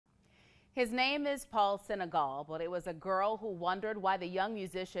His name is Paul Senegal, but it was a girl who wondered why the young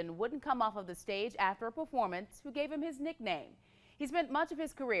musician wouldn't come off of the stage after a performance who gave him his nickname. He spent much of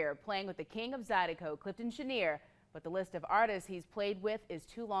his career playing with the king of Zydeco, Clifton Chenier, but the list of artists he's played with is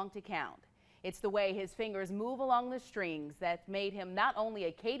too long to count. It's the way his fingers move along the strings that made him not only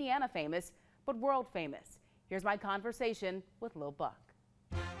Acadiana famous, but world famous. Here's my conversation with Lil Buck.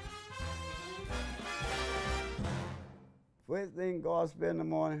 First thing gospel in the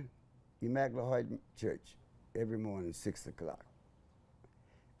morning, Immaculate Heart Church, every morning, 6 o'clock.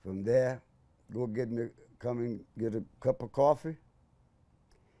 From there, come and get a cup of coffee,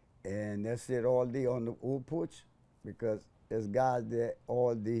 and that's it all day on the old porch, because there's guys there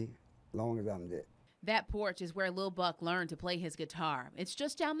all day, long as I'm there. That porch is where Lil Buck learned to play his guitar. It's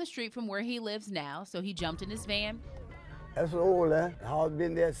just down the street from where he lives now, so he jumped in his van. That's old, huh? I've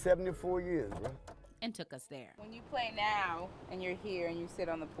been there 74 years, bro. And took us there. When you play now and you're here and you sit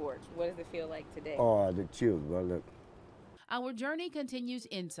on the porch, what does it feel like today? Oh, the chills, bro, look. Our journey continues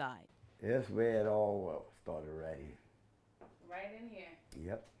inside. That's where it all started, right here. Right in here.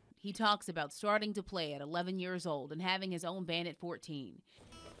 Yep. He talks about starting to play at 11 years old and having his own band at 14.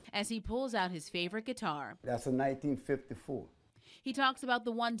 As he pulls out his favorite guitar. That's a 1954. He talks about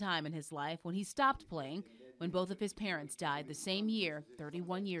the one time in his life when he stopped playing, when both of his parents died the same year,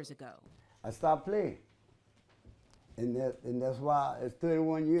 31 years ago. I stopped playing. And that's why it's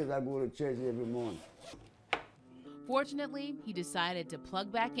 31 years I go to church every morning. Fortunately, he decided to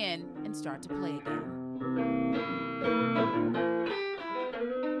plug back in and start to play again.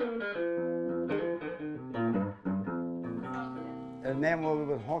 The name of it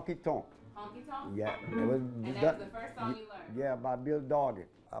was Honky Tonk. Honky Tonk? Yeah. And that was the first song you learned? Yeah, by Bill Doggett.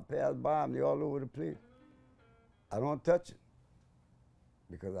 I pass by them, they all over the place. I don't touch it,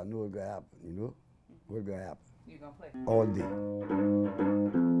 because I know it's gonna happen, you know? What's gonna happen? You're gonna play? All day.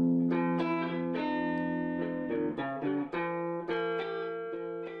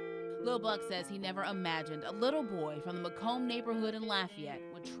 Lil Buck says he never imagined a little boy from the Macomb neighborhood in Lafayette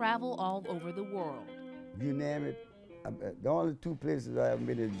would travel all over the world. You name it. The only two places I have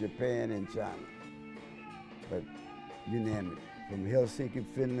been is Japan and China. But you name it. From Helsinki,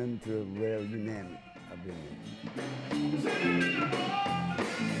 Finland to wherever you name it, I've been there.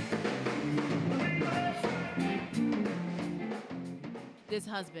 This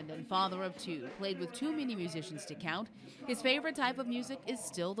husband and father of two played with too many musicians to count. His favorite type of music is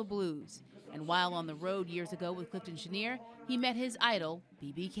still the blues. And while on the road years ago with Clifton Chenier, he met his idol,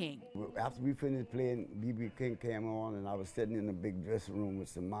 B.B. King. After we finished playing, B.B. King came on, and I was sitting in a big dressing room with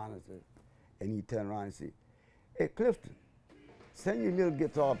some monitors, and he turned around and said, "Hey, Clifton, send your little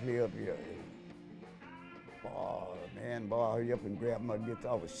guitar player up here." Oh, man, boy, I hurry up and grab my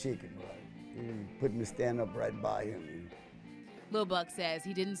guitar. I was shaking, boy. He put me stand up right by him. Lil Buck says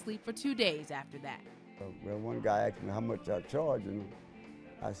he didn't sleep for 2 days after that. Well, one guy asked me how much I charge, and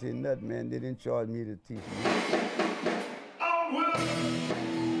I said, "Nothing, man. They didn't charge me to teach me." If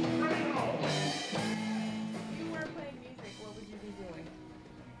you weren't playing music, what would you be doing?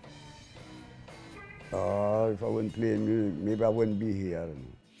 If I wasn't playing music, maybe I wouldn't be here. I don't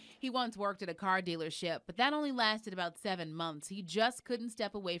know. He once worked at a car dealership, but that only lasted about 7 months. He just couldn't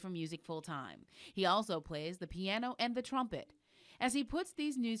step away from music full time. He also plays the piano and the trumpet. As he puts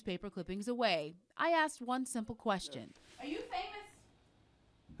these newspaper clippings away, I asked one simple question. Are you famous?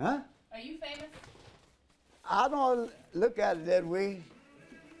 Huh? Are you famous? I don't look at it that way.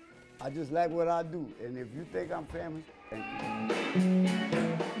 I just like what I do. And if you think I'm famous, thank you.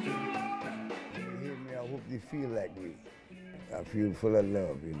 You hear me? I hope they feel like me. I feel full of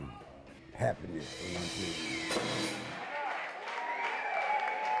love, you know, happiness when I'm playing.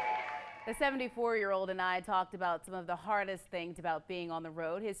 The 74-year-old and I talked about some of the hardest things about being on the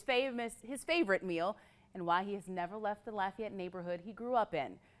road, his favorite meal, and why he has never left the Lafayette neighborhood he grew up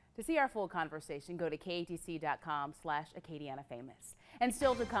in. To see our full conversation, go to katc.com/AcadianaFamous. And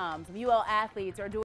still to come, some UL athletes are doing